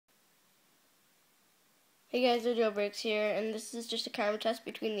Hey guys, OJaiiLBreaKz here, and this is just a camera test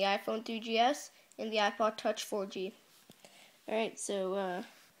between the iPhone 3GS and the iPod Touch 4G. Alright, so,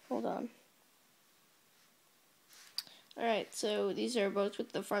 hold on. Alright, so these are both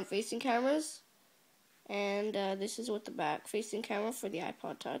with the front-facing cameras, and this is with the back-facing camera for the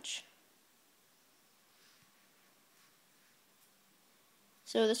iPod Touch.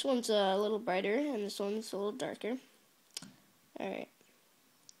 So this one's a little brighter, and this one's a little darker. Alright.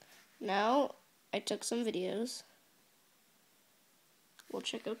 Now, I took some videos. We'll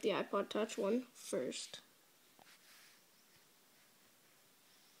check out the iPod Touch one first.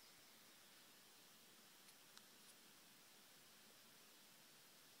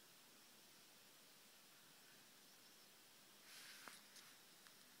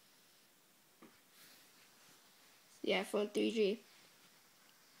 The iPhone 3G.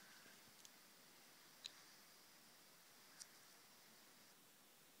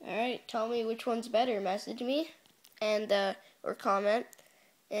 Alright, tell me which one's better. Message me and or comment.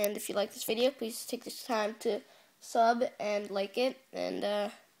 And if you like this video, please take this time to sub and like it.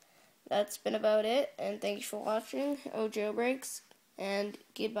 And that's been about it. And thank you for watching. OJaiiLBreaKz, and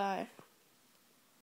goodbye.